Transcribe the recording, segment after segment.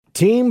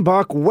Team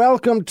Buck,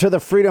 welcome to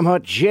the Freedom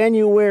Hut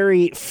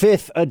January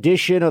 5th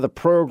edition of the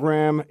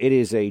program. It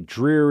is a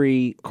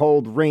dreary,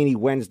 cold, rainy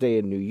Wednesday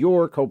in New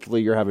York.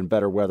 Hopefully you're having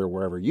better weather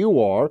wherever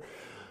you are.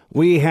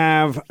 We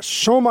have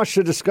so much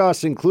to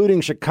discuss,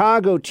 including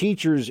Chicago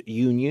Teachers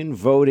Union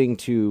voting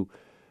to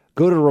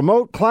go to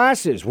remote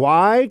classes.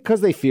 Why?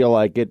 Because they feel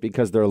like it,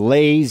 because they're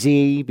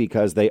lazy,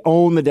 because they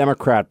own the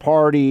Democrat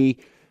Party,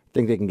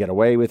 think they can get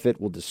away with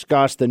it. We'll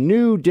discuss. The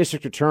new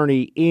district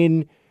attorney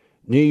in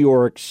New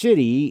York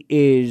City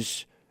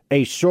is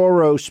a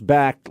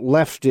Soros-backed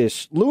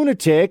leftist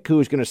lunatic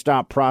who is going to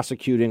stop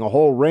prosecuting a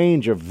whole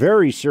range of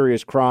very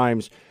serious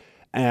crimes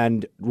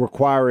and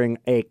requiring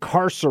a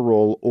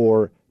carceral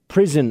or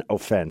prison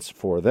offense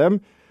for them.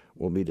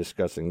 We'll be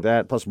discussing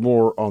that, plus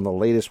more on the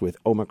latest with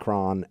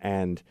Omicron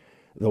and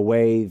the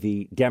way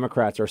the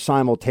Democrats are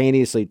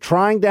simultaneously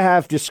trying to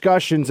have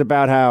discussions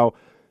about how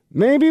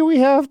maybe we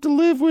have to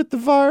live with the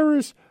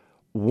virus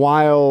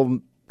while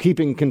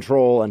keeping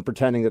control and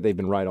pretending that they've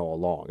been right all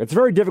along. It's a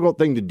very difficult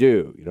thing to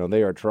do. You know,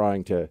 they are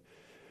trying to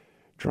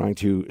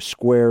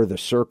square the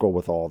circle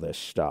with all this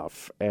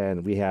stuff.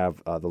 And we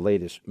have the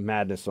latest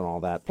madness and all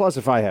that. Plus,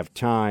 if I have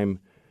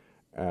time,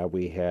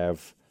 we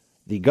have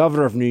the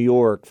governor of New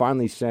York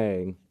finally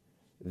saying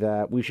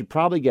that we should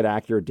probably get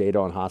accurate data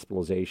on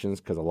hospitalizations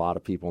because a lot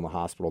of people in the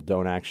hospital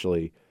don't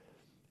actually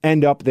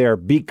end up there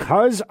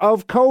because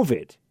of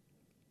COVID.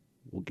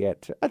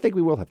 I think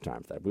we will have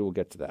time for that. We will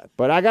get to that.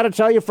 But I got to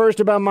tell you first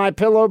about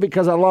MyPillow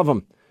because I love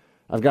them.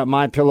 I've got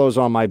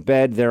MyPillows on my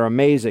bed. They're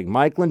amazing.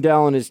 Mike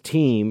Lindell and his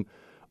team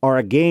are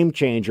a game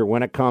changer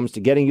when it comes to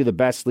getting you the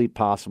best sleep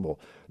possible.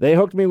 They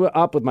hooked me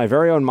up with my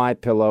very own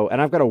MyPillow, and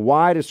I've got a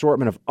wide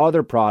assortment of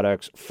other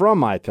products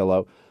from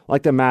MyPillow,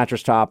 like the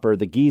mattress topper,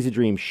 the Giza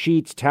Dream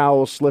sheets,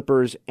 towels,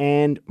 slippers,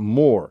 and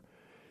more.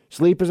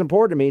 Sleep is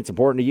important to me. It's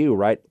important to you,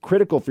 right?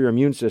 Critical for your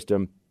immune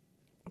system.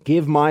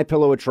 Give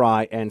MyPillow a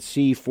try and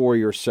see for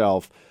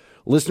yourself.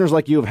 Listeners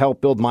like you have helped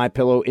build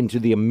MyPillow into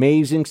the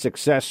amazing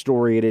success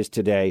story it is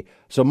today.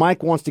 So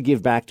Mike wants to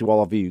give back to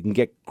all of you. You can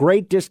get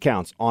great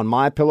discounts on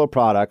MyPillow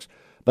products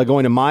by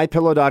going to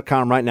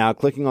MyPillow.com right now,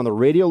 clicking on the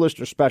Radio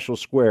Listener Special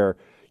square.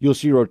 You'll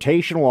see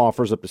rotational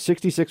offers up to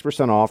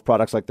 66% off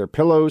products like their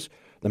pillows,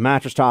 the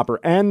mattress topper,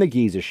 and the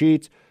Giza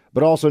sheets,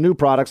 but also new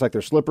products like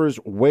their slippers,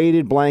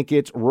 weighted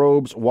blankets,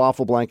 robes,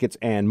 waffle blankets,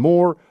 and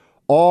more.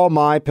 All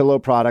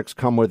MyPillow products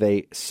come with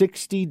a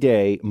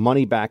 60-day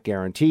money-back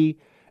guarantee.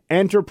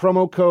 Enter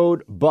promo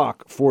code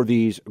BUCK for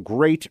these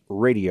great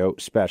radio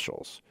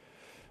specials.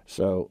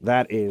 So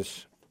that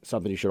is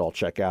something you should all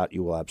check out.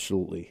 You will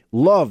absolutely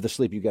love the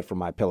sleep you get from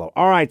MyPillow.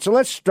 All right, so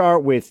let's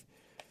start with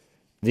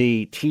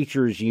the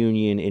teachers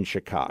union in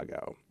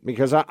Chicago,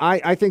 because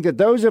I think that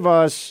those of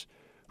us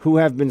who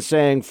have been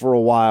saying for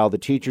a while the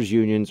teachers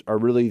unions are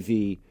really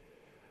the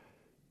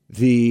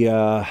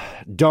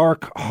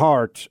dark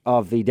heart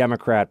of the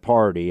Democrat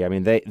Party. I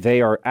mean,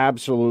 they are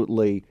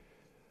absolutely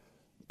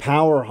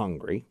power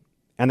hungry,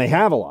 and they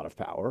have a lot of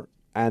power,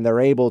 and they're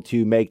able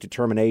to make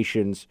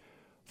determinations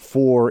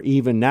for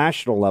even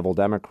national level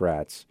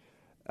Democrats.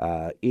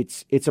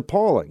 It's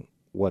appalling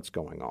what's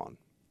going on.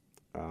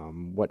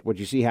 What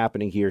you see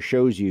happening here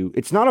shows you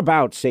it's not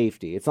about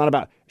safety. It's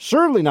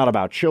certainly not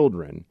about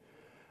children.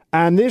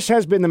 And this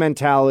has been the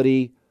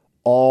mentality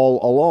all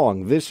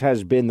along. This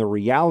has been the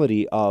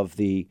reality of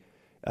the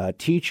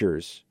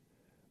teachers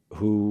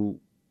who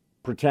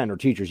pretend, or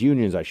teachers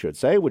unions, I should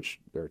say, which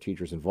there are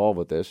teachers involved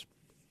with this,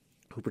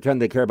 who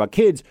pretend they care about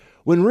kids,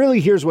 when really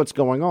here's what's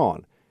going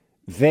on.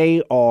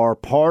 They are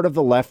part of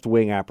the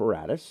left-wing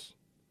apparatus.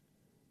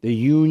 The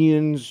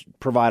unions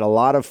provide a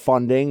lot of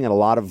funding and a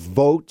lot of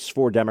votes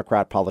for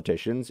Democrat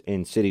politicians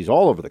in cities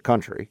all over the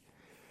country.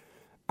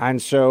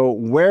 And so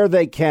where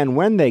they can,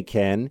 when they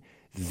can,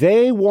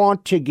 they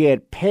want to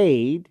get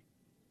paid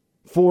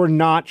for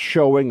not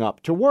showing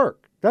up to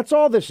work. That's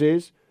all this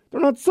is.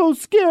 They're not so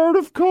scared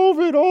of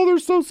COVID. Oh, they're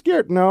so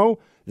scared. No,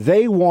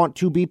 they want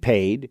to be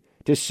paid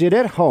to sit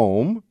at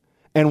home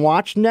and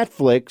watch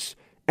Netflix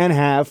and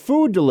have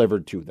food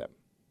delivered to them.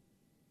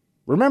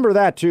 Remember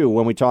that, too,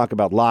 when we talk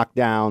about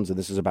lockdowns and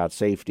this is about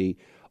safety.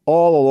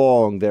 All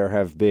along, there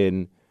have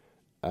been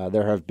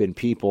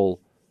people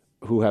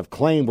who have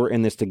claimed we're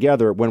in this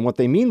together, when what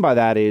they mean by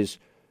that is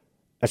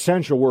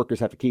essential workers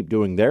have to keep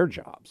doing their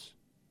jobs.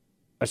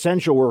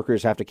 Essential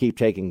workers have to keep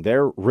taking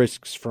their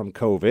risks from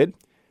COVID,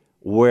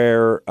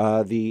 where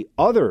the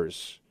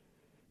others,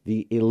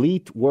 the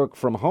elite work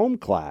from home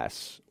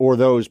class, or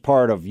those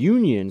part of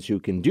unions who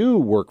can do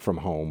work from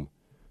home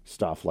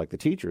stuff like the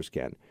teachers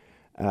can,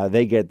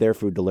 they get their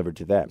food delivered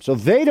to them. So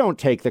they don't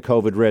take the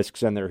COVID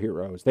risks and they're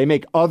heroes. They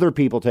make other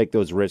people take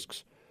those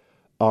risks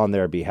on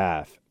their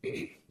behalf.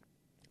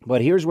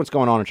 But here's what's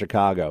going on in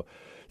Chicago.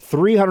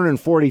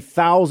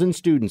 340,000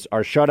 students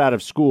are shut out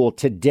of school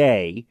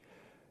today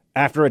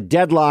after a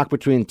deadlock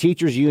between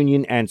teachers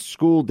union and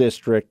school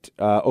district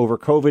over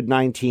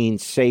COVID-19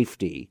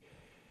 safety.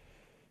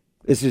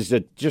 This is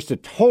just a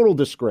total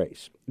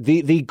disgrace.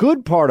 The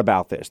good part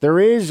about this, there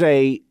is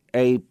an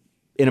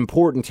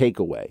important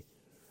takeaway,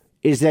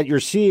 is that you're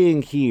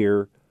seeing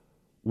here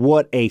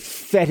what a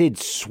fetid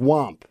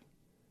swamp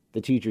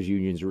the teachers'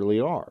 unions really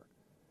are,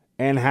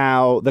 and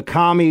how the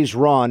commies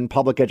run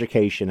public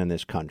education in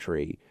this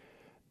country,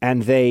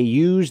 and they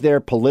use their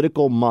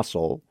political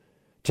muscle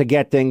to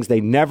get things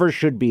they never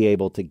should be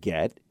able to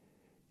get.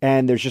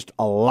 And there's just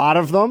a lot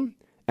of them,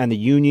 and the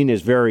union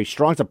is very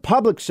strong. It's a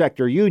public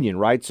sector union,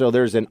 right? So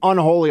there's an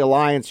unholy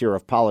alliance here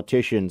of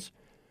politicians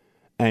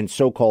and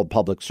so-called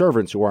public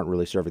servants who aren't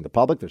really serving the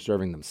public. They're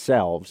serving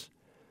themselves.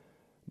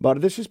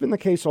 But this has been the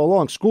case all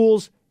along.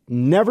 Schools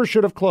never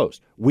should have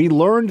closed. We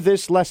learned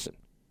this lesson.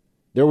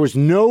 There was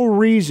no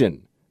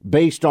reason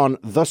based on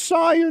the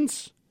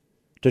science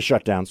to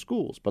shut down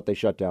schools, but they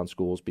shut down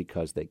schools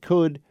because they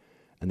could,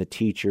 and the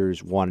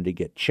teachers wanted to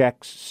get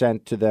checks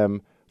sent to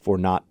them for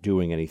not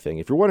doing anything.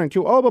 If you're wondering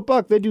too, but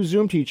Buck, they do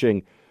Zoom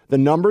teaching. The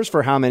numbers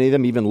for how many of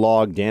them even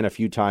logged in a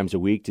few times a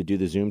week to do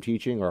the Zoom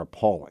teaching are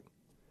appalling.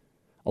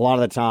 A lot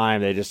of the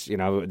time, they just,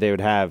 they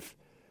would have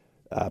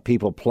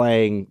people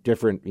playing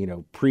different,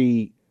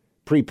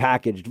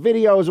 pre-packaged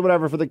videos or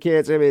whatever for the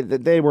kids. I mean,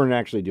 they weren't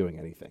actually doing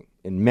anything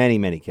in many,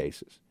 many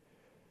cases.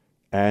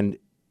 And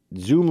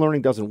Zoom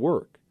learning doesn't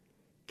work.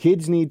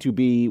 Kids need to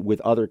be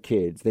with other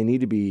kids. They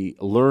need to be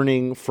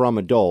learning from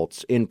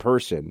adults in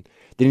person.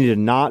 They need to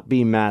not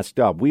be masked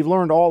up. We've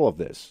learned all of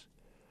this.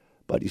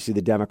 But you see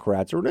the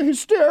Democrats are in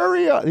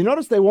hysteria. You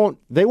notice they won't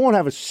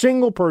have a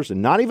single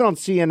person, not even on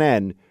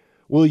CNN,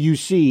 will you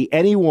see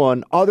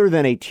anyone other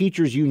than a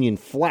teachers union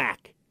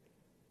flack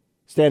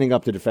standing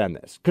up to defend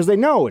this. Because they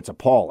know it's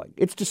appalling.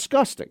 It's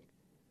disgusting.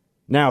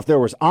 Now, if there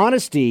was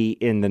honesty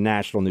in the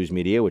national news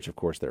media, which of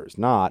course there is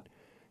not,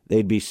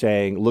 they'd be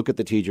saying, look at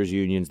the teachers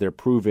unions. They're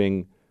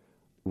proving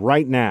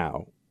right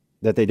now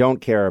that they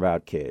don't care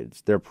about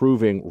kids. They're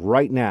proving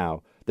right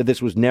now that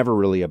this was never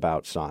really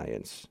about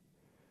science.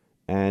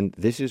 And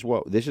this is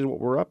what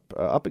we're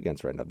up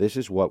against right now. This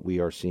is what we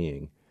are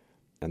seeing.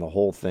 And the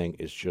whole thing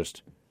is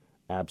just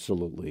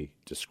absolutely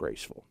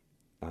disgraceful.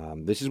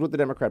 This is what the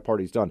Democrat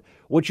Party's done.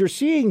 What you're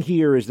seeing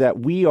here is that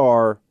we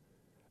are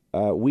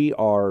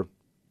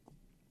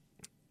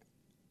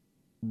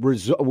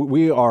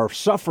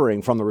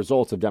suffering from the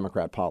results of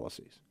Democrat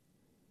policies.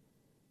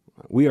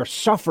 We are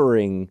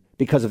suffering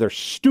because of their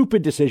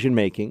stupid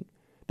decision-making,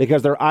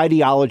 because their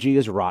ideology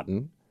is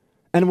rotten,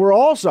 and we're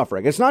all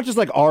suffering. It's not just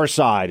like our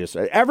side.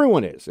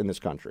 Everyone is in this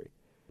country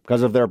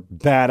because of their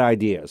bad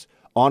ideas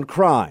on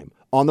crime,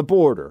 on the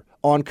border,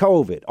 on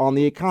COVID, on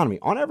the economy,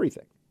 on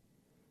everything.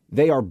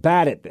 They are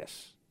bad at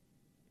this,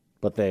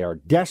 but they are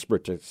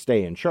desperate to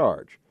stay in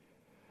charge.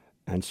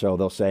 And so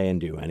they'll say and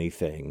do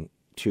anything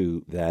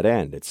to that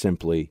end. It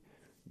simply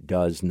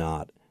does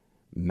not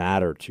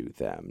matter to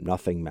them.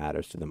 Nothing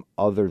matters to them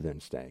other than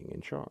staying in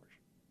charge.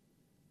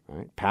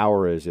 Right?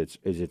 Power is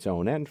its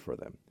own end for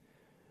them.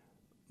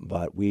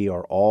 But we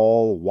are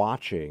all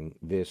watching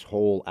this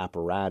whole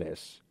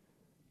apparatus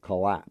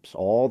collapse.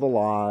 All the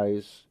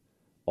lies,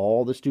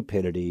 all the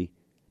stupidity,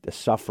 the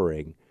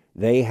suffering,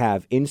 they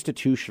have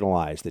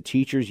institutionalized the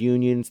teachers'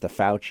 unions, the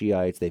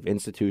Fauciites, they've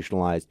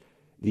institutionalized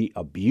the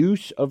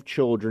abuse of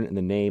children in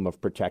the name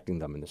of protecting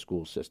them in the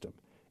school system.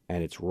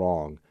 And it's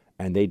wrong.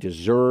 And they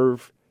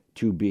deserve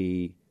to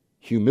be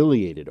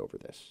humiliated over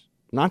this.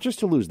 Not just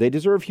to lose. They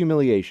deserve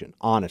humiliation,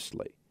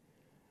 honestly.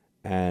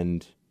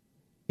 And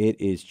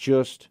it is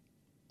just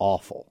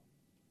awful.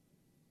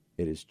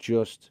 It is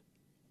just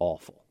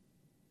awful.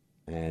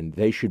 And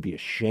they should be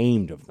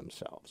ashamed of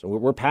themselves. And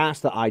we're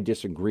past the I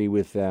disagree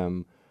with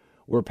them.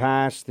 We're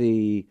past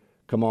the,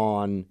 come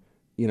on,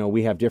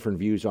 we have different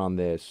views on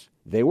this.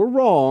 They were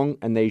wrong,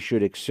 and they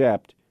should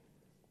accept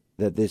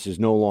that this is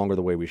no longer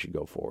the way we should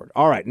go forward.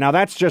 All right, now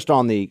that's just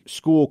on the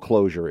school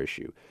closure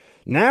issue.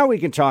 Now we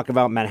can talk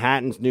about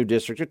Manhattan's new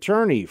district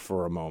attorney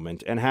for a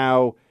moment and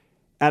how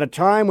at a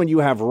time when you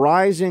have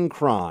rising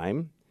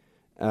crime,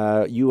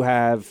 you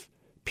have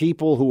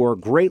people who are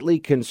greatly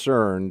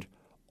concerned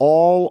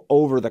all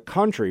over the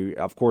country,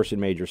 of course in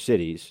major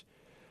cities,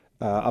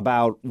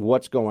 about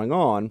what's going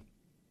on.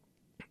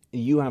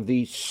 You have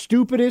the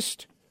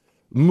stupidest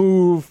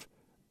move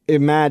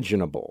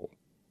imaginable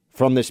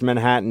from this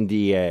Manhattan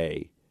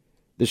DA,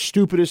 the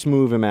stupidest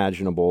move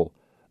imaginable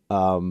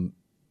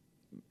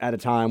at a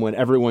time when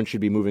everyone should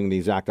be moving in the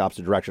exact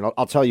opposite direction.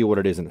 I'll tell you what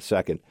it is in a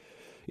second.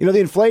 The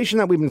inflation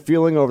that we've been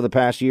feeling over the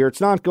past year,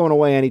 it's not going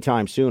away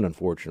anytime soon,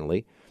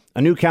 unfortunately.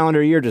 A new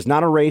calendar year does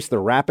not erase the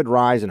rapid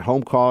rise in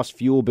home costs,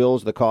 fuel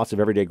bills, the cost of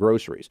everyday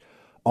groceries.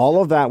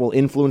 All of that will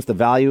influence the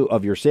value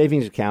of your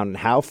savings account and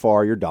how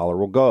far your dollar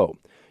will go.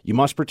 You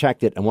must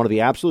protect it, and one of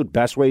the absolute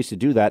best ways to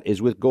do that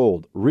is with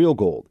gold, real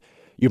gold.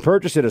 You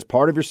purchase it as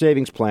part of your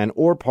savings plan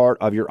or part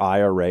of your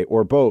IRA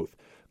or both.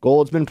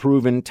 Gold's been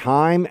proven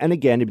time and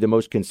again to be the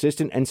most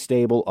consistent and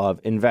stable of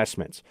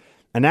investments.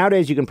 And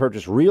nowadays you can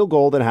purchase real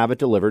gold and have it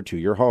delivered to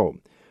your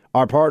home.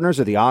 Our partners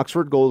at the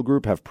Oxford Gold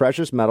Group have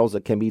precious metals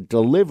that can be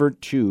delivered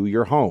to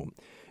your home.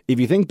 If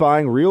you think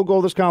buying real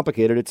gold is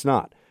complicated, it's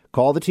not.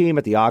 Call the team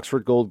at the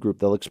Oxford Gold Group.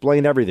 They'll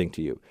explain everything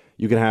to you.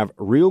 You can have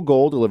real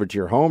gold delivered to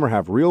your home or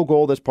have real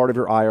gold as part of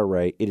your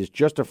IRA. It is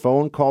just a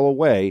phone call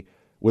away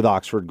with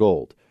Oxford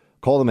Gold.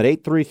 Call them at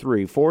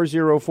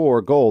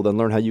 833-404-GOLD and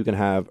learn how you can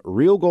have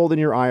real gold in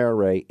your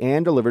IRA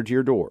and delivered to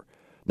your door.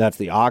 That's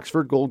the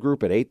Oxford Gold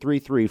Group at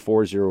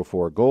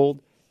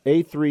 833-404-GOLD,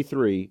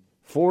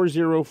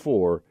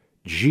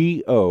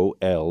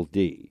 833-404-GOLD.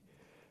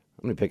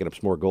 I'm going to be picking up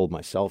some more gold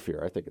myself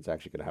here. I think it's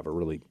actually going to have a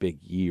really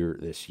big year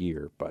this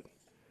year, but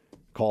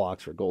call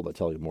Oxford Gold. I'll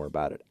tell you more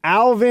about it.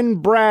 Alvin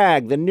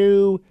Bragg, the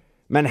new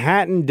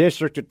Manhattan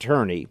District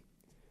Attorney,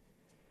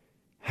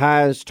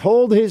 has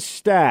told his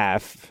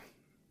staff,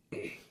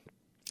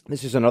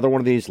 this is another one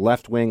of these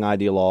left-wing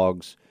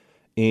ideologues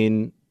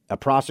in a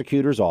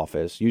prosecutor's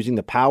office using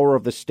the power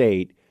of the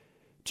state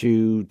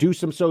to do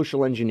some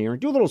social engineering,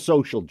 do a little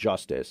social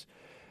justice,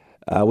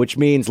 which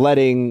means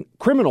letting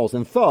criminals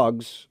and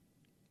thugs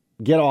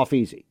get off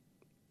easy,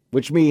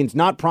 which means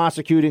not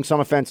prosecuting some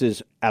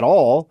offenses at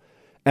all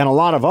and a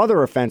lot of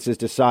other offenses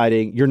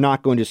deciding you're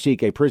not going to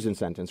seek a prison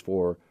sentence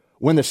for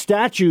when the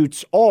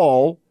statutes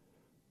all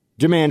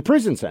demand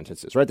prison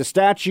sentences, right?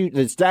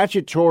 The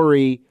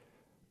statutory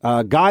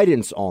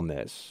guidance on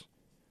this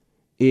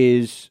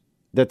is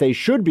that they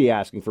should be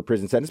asking for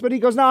prison sentence. But he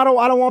goes, no,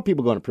 I don't want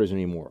people going to prison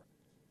anymore.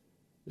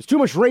 There's too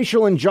much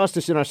racial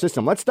injustice in our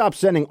system. Let's stop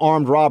sending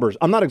armed robbers.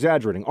 I'm not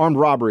exaggerating. Armed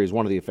robbery is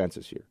one of the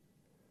offenses here.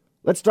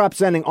 Let's stop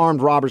sending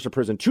armed robbers to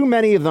prison. Too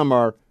many of them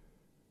are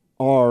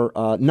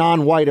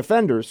non-white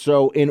offenders.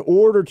 So in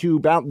order to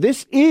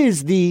this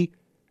is the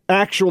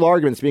actual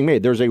arguments being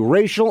made. There's a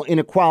racial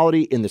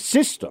inequality in the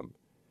system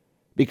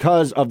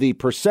because of the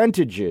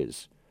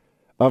percentages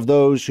of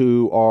those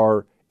who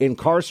are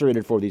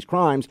incarcerated for these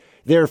crimes.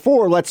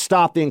 Therefore, let's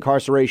stop the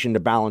incarceration to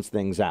balance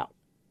things out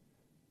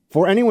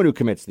for anyone who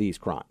commits these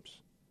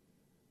crimes.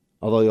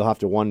 Although you'll have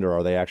to wonder,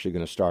 are they actually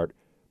going to start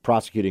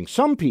prosecuting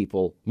some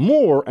people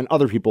more and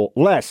other people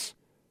less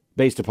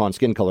based upon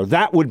skin color?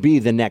 That would be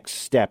the next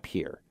step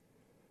here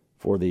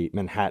for the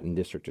Manhattan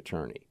District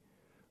Attorney.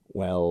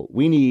 Well,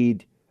 we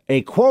need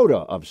a quota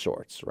of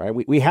sorts, right?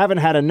 We haven't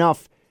had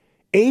enough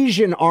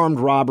Asian armed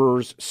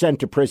robbers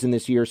sent to prison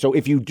this year. So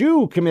if you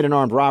do commit an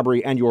armed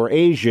robbery and you're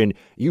Asian,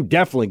 you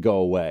definitely go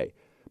away.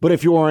 But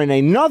if you're in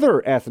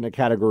another ethnic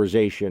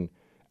categorization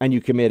and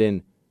you commit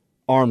an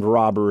armed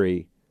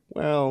robbery,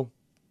 well,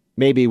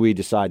 maybe we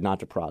decide not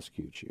to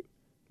prosecute you.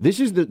 This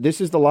is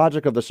the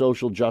logic of the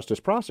social justice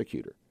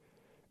prosecutor.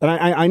 And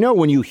I know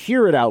when you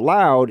hear it out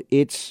loud,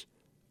 it's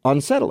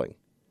unsettling.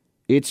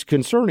 It's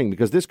concerning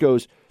because this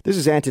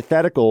is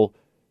antithetical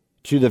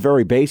to the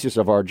very basis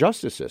of our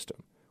justice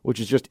system,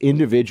 which is just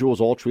individuals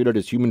all treated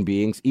as human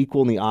beings,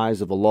 equal in the eyes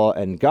of the law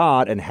and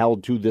God, and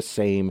held to the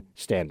same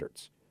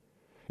standards.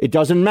 It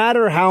doesn't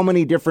matter how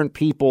many different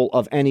people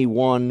of any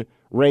one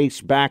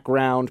race,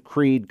 background,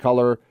 creed,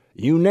 color,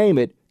 you name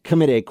it,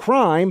 commit a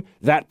crime,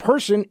 that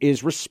person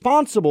is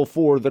responsible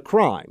for the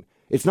crime.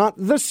 It's not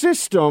the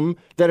system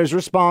that is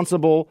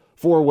responsible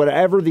for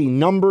whatever the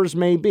numbers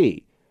may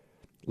be.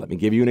 Let me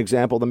give you an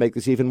example to make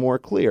this even more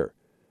clear.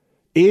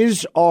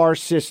 Is our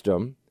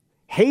system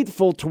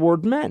hateful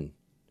toward men?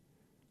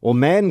 Well,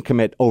 men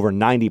commit over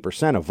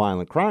 90% of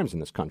violent crimes in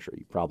this country.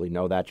 You probably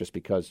know that just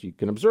because you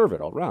can observe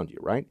it all around you,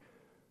 right?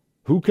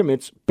 Who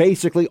commits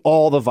basically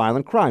all the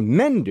violent crime?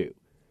 Men do.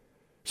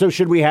 So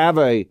should we have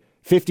a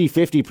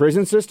 50-50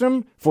 prison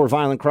system for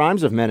violent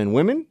crimes of men and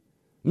women?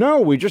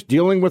 No, we're just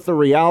dealing with the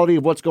reality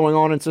of what's going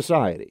on in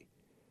society.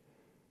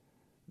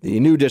 The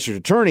new district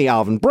attorney,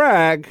 Alvin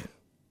Bragg,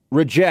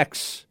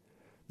 rejects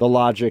the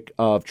logic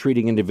of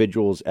treating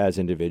individuals as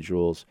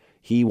individuals.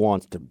 He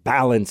wants to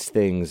balance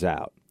things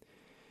out.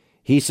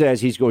 He says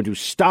he's going to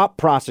stop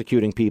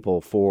prosecuting people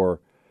for,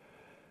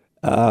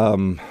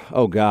 a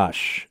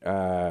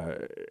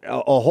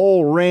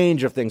whole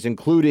range of things,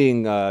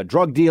 including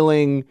drug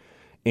dealing,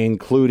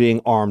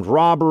 including armed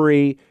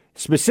robbery.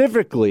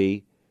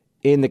 Specifically,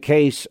 in the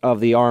case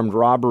of the armed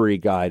robbery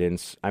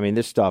guidance, I mean,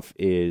 this stuff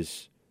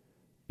is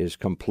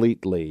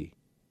completely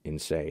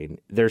insane.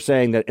 They're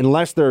saying that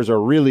unless there's a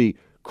really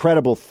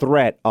credible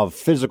threat of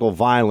physical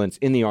violence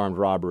in the armed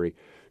robbery,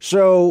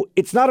 so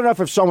it's not enough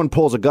if someone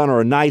pulls a gun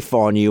or a knife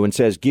on you and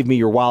says, give me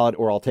your wallet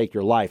or I'll take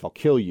your life, I'll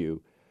kill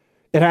you.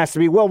 It has to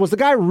be, well, was the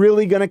guy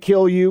really going to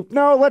kill you?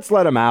 No, let's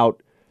let him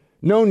out.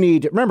 No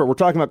need. Remember, we're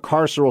talking about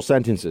carceral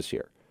sentences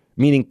here,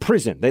 meaning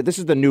prison. This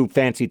is the new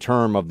fancy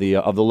term of the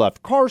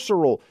left.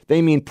 Carceral,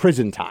 they mean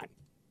prison time.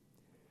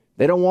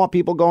 They don't want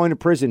people going to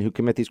prison who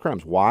commit these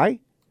crimes. Why?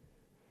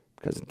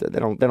 Because they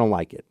don't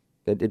like it.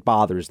 It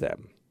bothers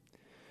them.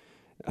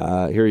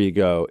 Here you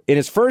go. In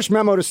his first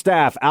memo to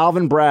staff,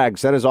 Alvin Bragg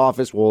said his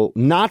office will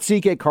not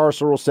seek a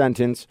carceral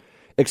sentence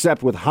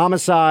except with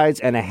homicides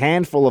and a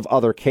handful of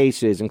other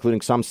cases, including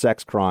some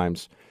sex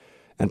crimes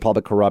and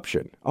public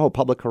corruption. Oh,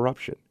 public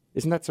corruption.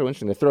 Isn't that so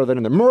interesting? They throw that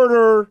in there.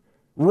 Murder,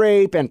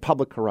 rape, and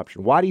public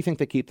corruption. Why do you think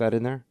they keep that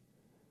in there?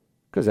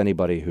 Because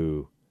anybody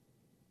who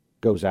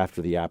goes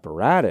after the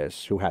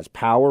apparatus, who has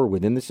power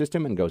within the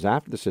system and goes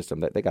after the system,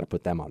 they got to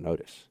put them on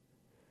notice.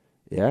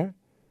 Yeah?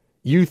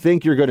 You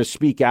think you're going to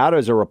speak out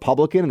as a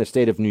Republican in the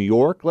state of New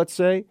York, let's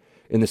say,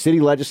 in the city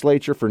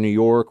legislature for New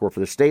York or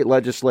for the state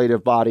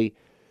legislative body.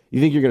 You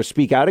think you're going to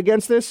speak out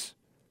against this?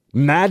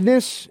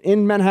 Madness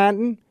in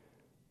Manhattan?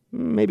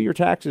 Maybe your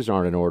taxes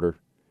aren't in order.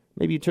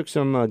 Maybe you took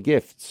some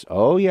gifts.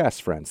 Oh, yes,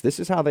 friends, this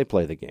is how they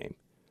play the game.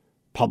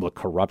 Public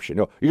corruption.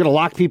 No, you're going to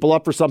lock people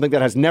up for something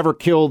that has never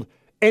killed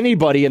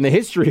anybody in the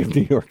history of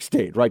New York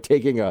State, right?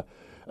 Taking a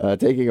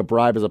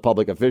bribe as a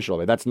public official. I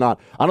mean, that's not,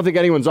 I don't think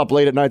anyone's up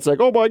late at night saying,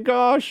 oh my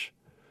gosh,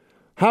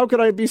 how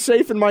can I be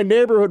safe in my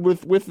neighborhood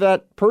with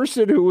that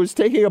person who was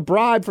taking a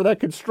bribe for that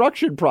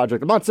construction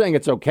project? I'm not saying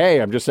it's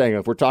okay. I'm just saying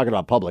if we're talking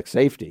about public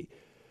safety,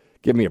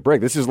 give me a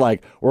break. This is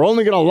like, we're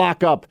only going to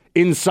lock up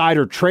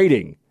insider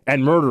trading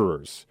and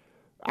murderers.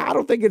 I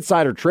don't think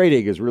insider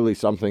trading is really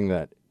something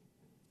that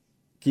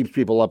keeps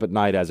people up at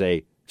night as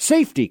a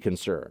safety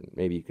concern.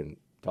 Maybe you can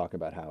talk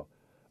about how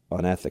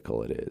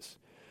unethical it is.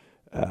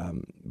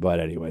 But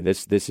anyway,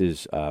 this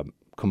is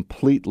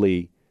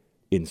completely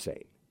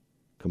insane,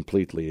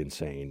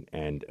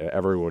 and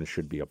everyone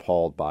should be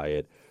appalled by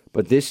it.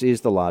 But this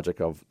is the logic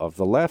of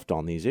the left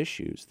on these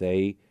issues.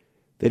 They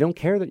don't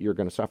care that you're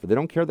going to suffer. They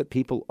don't care that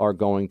people are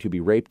going to be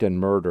raped and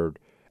murdered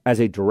as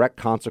a direct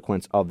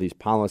consequence of these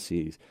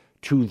policies.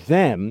 To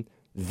them,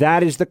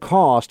 that is the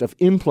cost of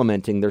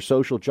implementing their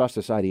social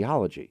justice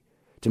ideology.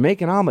 To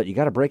make an omelet, you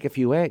got to break a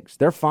few eggs.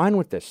 They're fine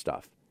with this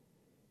stuff.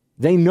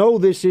 They know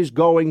this is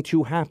going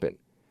to happen.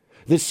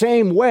 The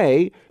same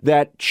way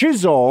that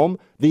Chisholm,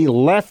 the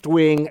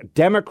left-wing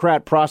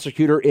Democrat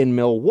prosecutor in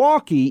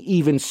Milwaukee,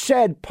 even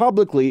said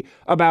publicly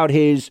about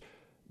his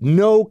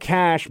no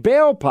cash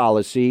bail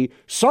policy,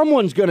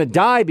 someone's going to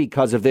die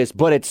because of this,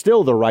 but it's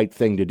still the right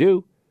thing to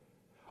do.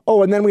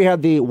 Oh, and then we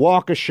had the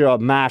Waukesha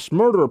mass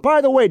murderer.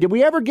 By the way, did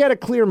we ever get a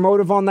clear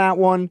motive on that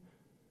one?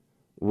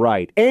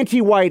 Right.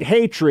 Anti-white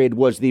hatred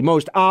was the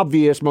most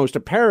obvious, most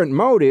apparent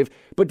motive,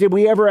 but did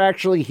we ever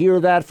actually hear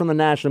that from the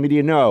national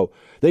media? No.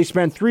 They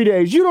spent 3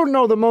 days, you don't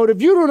know the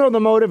motive,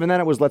 and then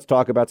it was, let's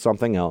talk about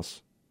something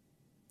else.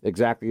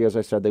 Exactly as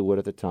I said they would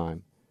at the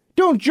time.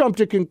 Don't jump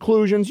to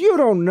conclusions, you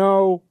don't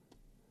know.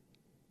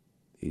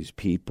 These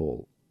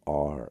people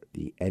are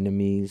the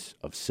enemies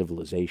of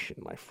civilization,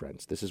 my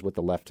friends. This is what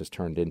the left has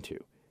turned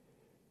into.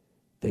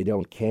 They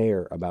don't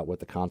care about what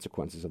the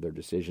consequences of their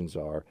decisions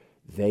are.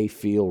 They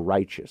feel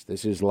righteous.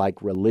 This is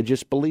like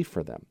religious belief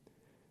for them.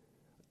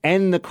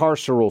 End the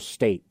carceral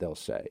state, they'll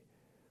say.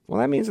 Well,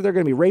 that means that they're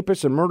going to be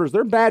rapists and murderers.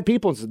 They're bad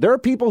people. There are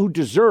people who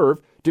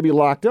deserve to be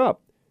locked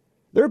up.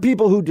 There are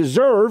people who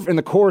deserve, in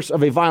the course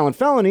of a violent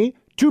felony,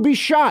 to be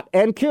shot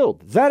and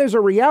killed. That is a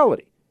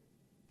reality.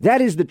 That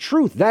is the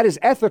truth. That is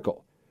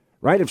ethical,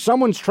 right? If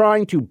someone's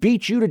trying to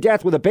beat you to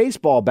death with a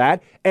baseball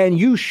bat and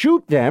you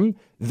shoot them,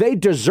 they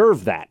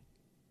deserve that.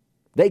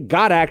 They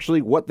got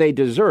actually what they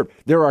deserve.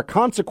 There are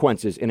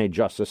consequences in a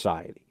just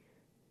society.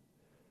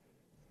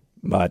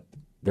 But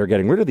they're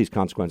getting rid of these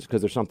consequences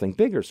because there's something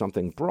bigger,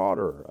 something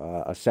broader,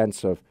 a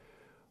sense of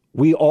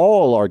we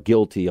all are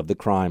guilty of the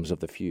crimes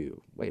of the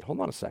few. Wait, hold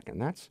on a second.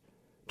 That's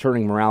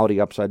turning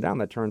morality upside down.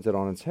 That turns it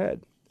on its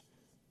head.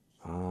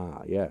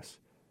 Ah, yes.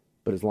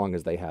 But as long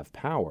as they have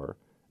power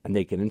and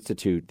they can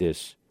institute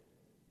this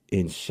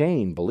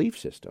insane belief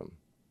system,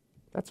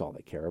 that's all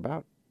they care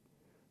about.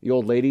 The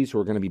old ladies who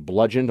are going to be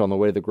bludgeoned on the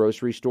way to the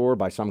grocery store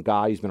by some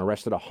guy who's been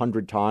arrested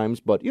 100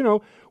 times. But, you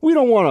know, we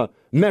don't want to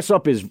mess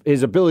up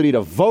his ability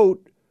to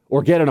vote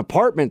or get an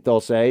apartment, they'll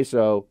say.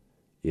 So,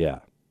 yeah,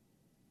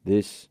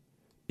 this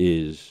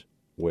is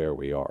where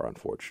we are,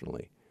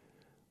 unfortunately.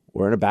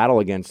 We're in a battle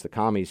against the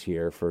commies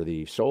here for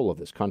the soul of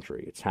this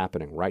country. It's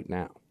happening right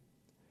now.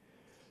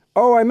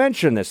 Oh, I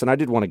mentioned this, and I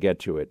did want to get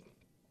to it.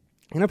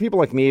 You know, people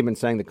like me have been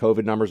saying the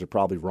COVID numbers are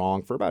probably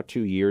wrong for about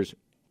 2 years.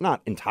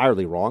 Not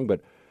entirely wrong,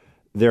 but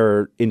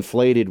they're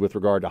inflated with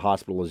regard to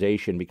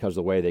hospitalization because of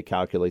the way they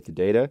calculate the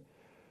data.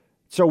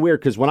 It's so weird,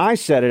 because when I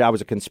said it, I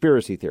was a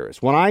conspiracy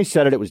theorist. When I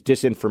said it, it was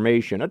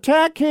disinformation.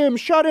 Attack him,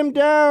 shut him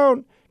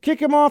down, kick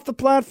him off the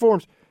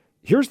platforms.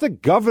 Here's the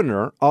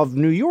governor of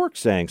New York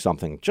saying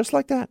something just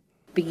like that.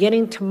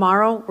 Beginning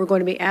tomorrow, we're going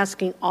to be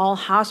asking all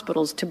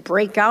hospitals to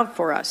break out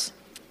for us.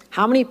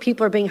 How many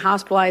people are being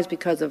hospitalized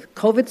because of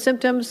COVID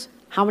symptoms?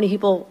 How many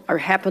people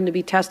happen to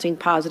be testing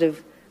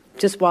positive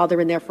just while they're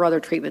in there for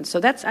other treatments?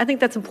 So I think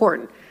that's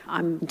important.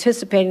 I'm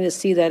anticipating to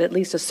see that at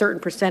least a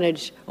certain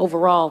percentage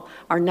overall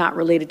are not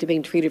related to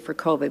being treated for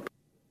COVID.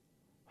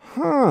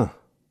 Huh.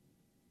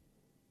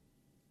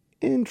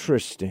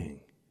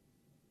 Interesting.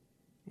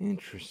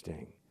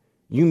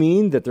 You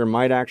mean that there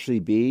might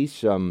actually be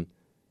some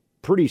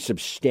pretty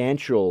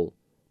substantial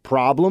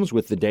problems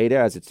with the data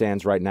as it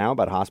stands right now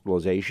about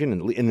hospitalization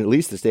in at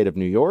least the state of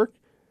New York?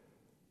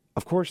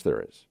 Of course there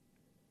is.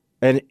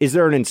 And is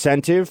there an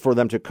incentive for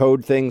them to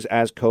code things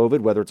as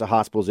COVID, whether it's a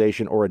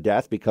hospitalization or a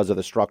death, because of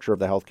the structure of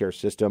the healthcare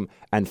system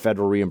and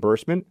federal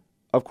reimbursement?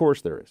 Of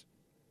course there is.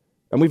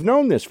 And we've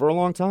known this for a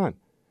long time.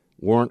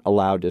 Weren't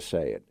allowed to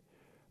say it.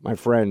 My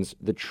friends,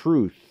 the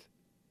truth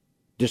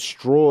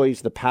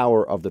destroys the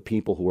power of the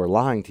people who are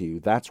lying to you.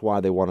 That's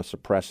why they want to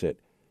suppress it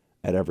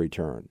at every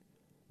turn.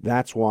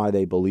 That's why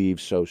they believe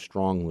so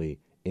strongly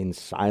in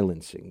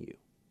silencing you.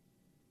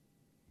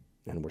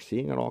 And we're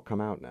seeing it all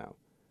come out now.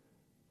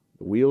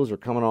 The wheels are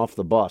coming off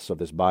the bus of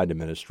this Biden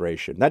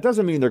administration. That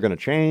doesn't mean they're going to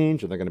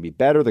change or they're going to be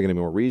better. They're going to be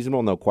more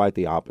reasonable. No, quite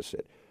the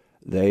opposite.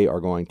 They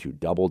are going to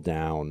double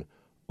down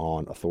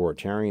on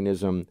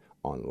authoritarianism,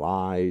 on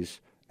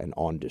lies, and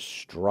on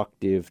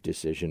destructive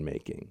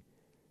decision-making.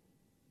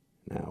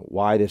 Now,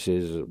 why this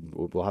is,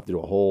 we'll have to do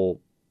a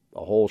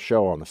whole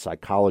show on the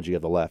psychology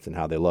of the left and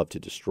how they love to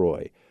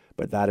destroy.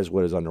 But that is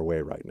what is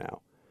underway right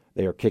now.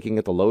 They are kicking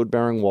at the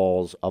load-bearing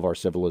walls of our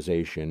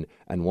civilization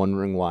and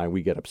wondering why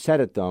we get upset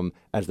at them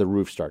as the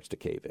roof starts to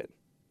cave in.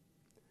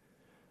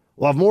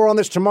 We'll have more on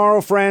this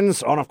tomorrow,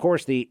 friends, on, of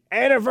course, the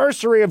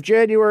anniversary of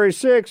January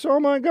 6th. Oh,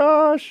 my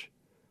gosh.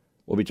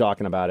 We'll be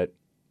talking about it.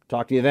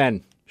 Talk to you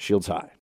then. Shields high.